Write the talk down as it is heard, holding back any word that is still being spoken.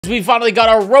We finally got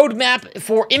our roadmap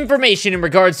for information in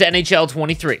regards to NHL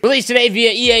 23. Released today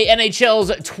via EA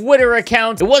NHL's Twitter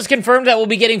account. It was confirmed that we'll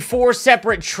be getting 4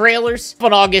 separate trailers.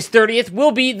 On August 30th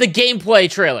will be the gameplay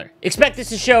trailer. Expect this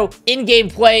to show in-game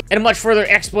play and a much further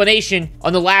explanation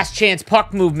on the last chance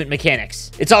puck movement mechanics.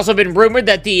 It's also been rumored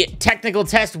that the technical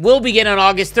test will begin on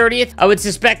August 30th. I would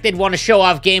suspect they'd want to show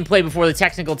off gameplay before the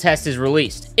technical test is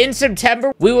released. In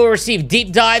September, we will receive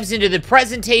deep dives into the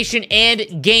presentation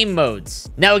and game modes.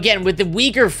 Now again, with the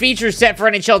weaker feature set for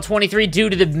NHL 23 due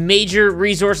to the major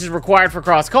resources required for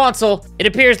cross-console, it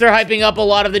appears they're hyping up a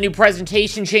lot of the new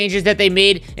presentation changes that they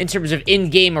made in terms of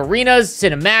in-game arenas,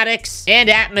 cinematics, and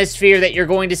atmosphere that you're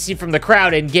going to see from the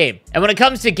crowd in-game. And when it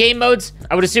comes to game modes,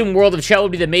 I would assume World of Chell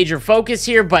would be the major focus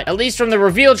here, but at least from the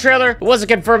reveal trailer, it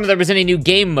wasn't confirmed that there was any new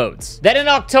game modes. Then in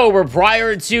October,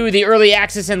 prior to the early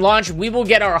access and launch, we will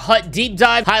get our HUT deep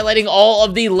dive highlighting all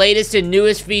of the latest and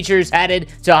newest features added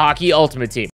to Hockey Ultimate Team.